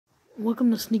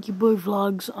Welcome to Sneaky Boy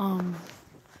Vlogs.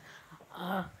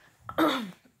 I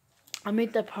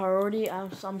made that priority.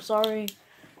 I'm sorry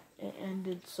it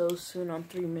ended so soon on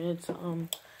 3 minutes.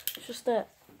 It's just that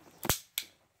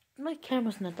my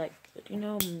camera's not that good. You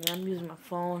know, I'm using my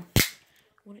phone.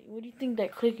 What do you think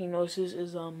that clicking noise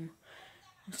is? I'm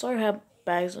sorry I have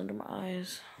bags under my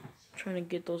eyes. I'm trying to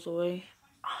get those away.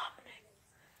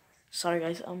 Sorry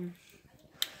guys.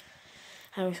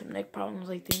 Having some neck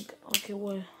problems, I think. Okay,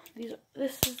 well,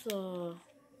 this is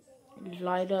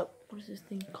light up. What is this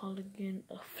thing called again?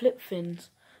 Flip fins.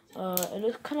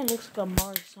 It kind of looks like a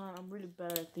Mars sign. I'm really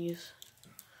bad at these.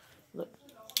 Look.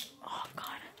 Oh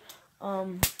god.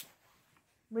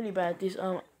 Really bad at these.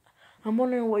 I'm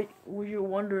wondering what you're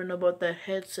wondering about that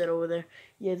headset over there.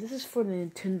 Yeah, this is for the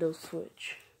Nintendo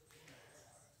Switch.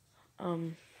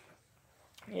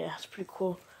 Yeah, it's pretty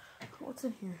cool. What's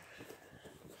in here?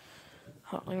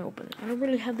 Let me open it. I don't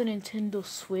really have the Nintendo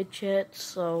Switch yet,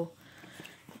 so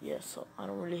yeah, so I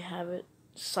don't really have it.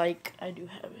 Psych, I do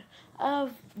have it. I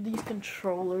have these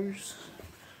controllers.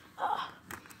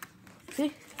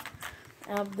 See?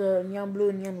 I have the neon blue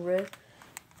and neon red.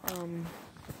 If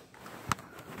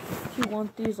you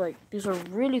want these, like, these are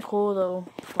really cool though.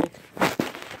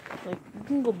 Like you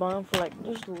can go buy them for like,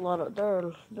 there's a lot of,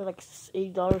 they're like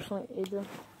 $8 something.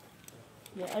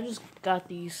 Yeah, I just got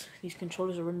these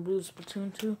controllers are in blue,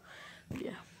 Splatoon 2.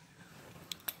 Yeah.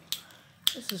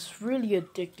 This is really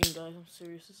addicting, guys. I'm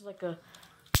serious. This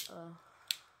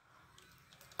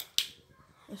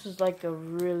is like a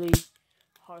really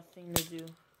hard thing to do.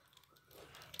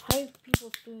 How do people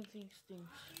do these things?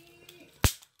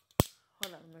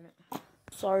 Hold on a minute.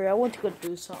 Sorry, I went to go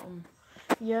do something.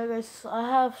 Yeah, guys, I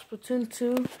have Splatoon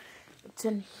 2. It's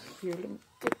in here. Let me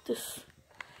get this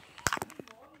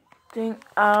thing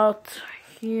out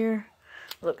here.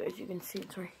 Look, guys, you can see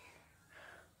it's right.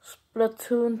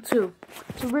 Splatoon 2.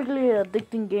 It's a really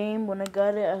addicting game. When I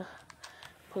got it, I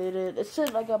played it. It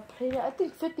said like I played it, I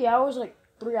think 50 hours, like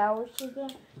 3 hours or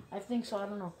something. I think so, I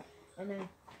don't know. And then,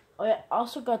 oh yeah, I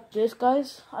also got this,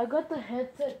 guys. I got the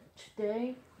headset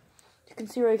today. You can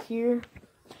see right here.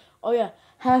 Oh yeah,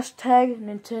 hashtag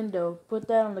Nintendo. Put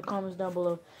that in the comments down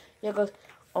below. Yeah, guys.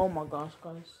 Oh my gosh,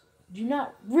 guys. Do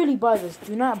not really buy this.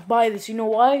 Do not buy this. You know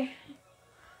why?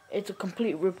 It's a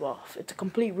complete ripoff. It's a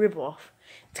complete ripoff.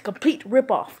 It's a complete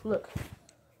ripoff. Look.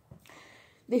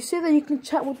 They say that you can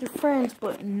chat with your friends,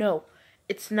 but no.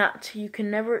 It's not. You can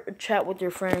never chat with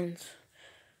your friends.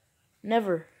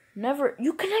 Never. Never.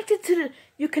 You connect it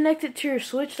to your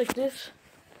Switch like this.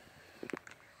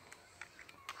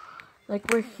 Like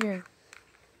right here.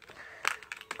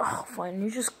 Oh, fine.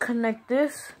 You just connect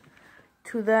this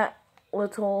to that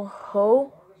little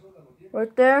hole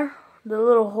right there. The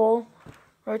little hole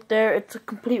right there. It's a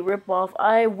complete ripoff.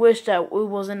 I wish that it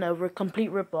wasn't a complete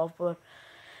ripoff, but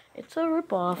it's a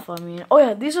ripoff. I mean, oh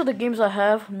yeah, these are the games I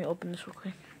have. Let me open this real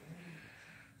quick.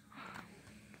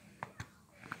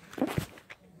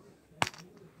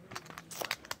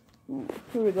 Ooh,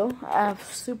 here we go. I have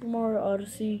Super Mario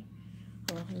Odyssey.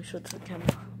 Let me show it to the camera.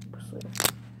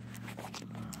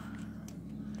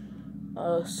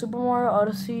 Super Mario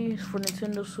Odyssey for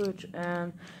Nintendo Switch,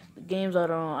 and the games I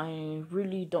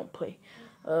really don't play.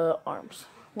 ARMS.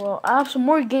 Well, I have some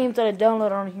more games that I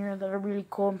downloaded on here that are really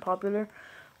cool and popular.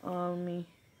 Okay.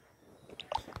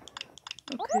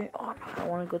 Oh, I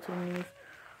want to go to the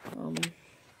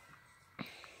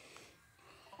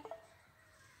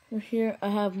news. Here I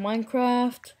have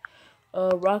Minecraft,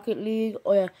 Rocket League.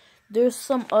 Oh yeah, there's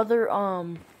some other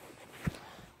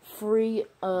free.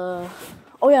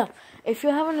 Oh yeah, if you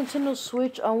have a Nintendo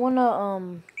Switch, I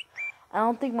wanna I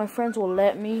don't think my friends will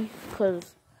let me,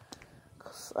 cause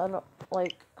I don't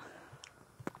like.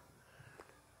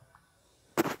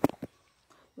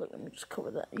 Look, let me just cover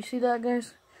that. You see that,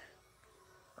 guys?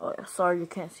 Oh yeah, sorry you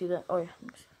can't see that. Oh yeah,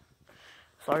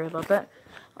 sorry about that.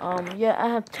 Yeah, I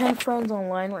have 10 friends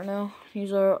online right now.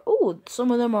 These are, oh, some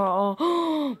of them are all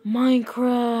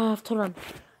Minecraft. Hold on,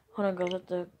 guys. I have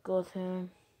to go with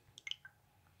him.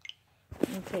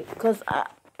 Okay, cause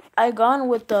I gone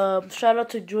with shout out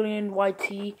to Julian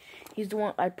YT. He's the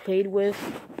one I played with.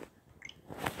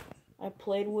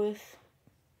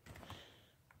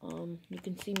 You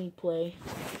can see me play.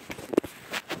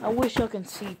 I wish y'all can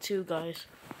see too, guys.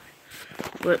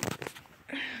 But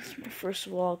it's my first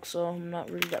vlog, so I'm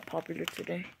not really that popular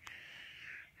today.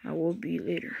 I will be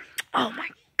later. Oh my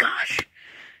gosh.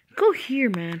 Go here,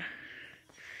 man.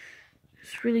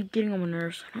 It's really getting on my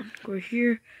nerves. Go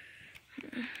here.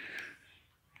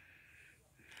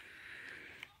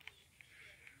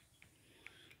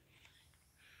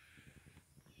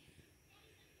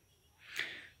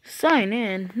 Sign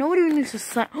in. Nobody needs to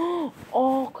sign. Oh,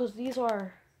 Oh, cause these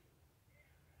are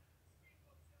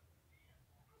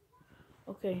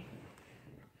okay.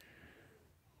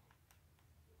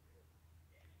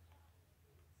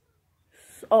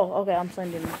 Oh, okay. I'm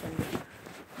sending.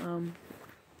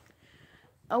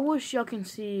 I wish y'all can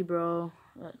see, bro.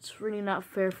 It's really not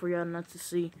fair for y'all not to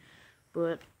see,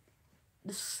 but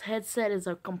this headset is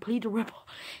a complete rip.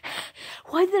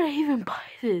 Why did I even buy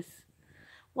this?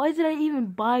 Why did I even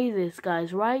buy this,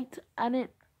 guys? Right? I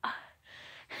didn't.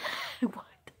 What?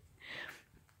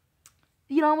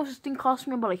 You know how much this thing cost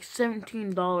me? About like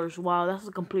 $17. Wow, that's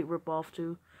a complete rip off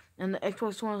too. And the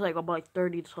Xbox One is like about like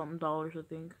 $30 something, I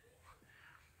think.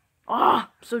 Ah,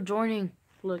 I'm still joining.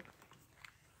 Look,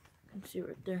 you can see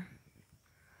right there.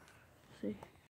 See.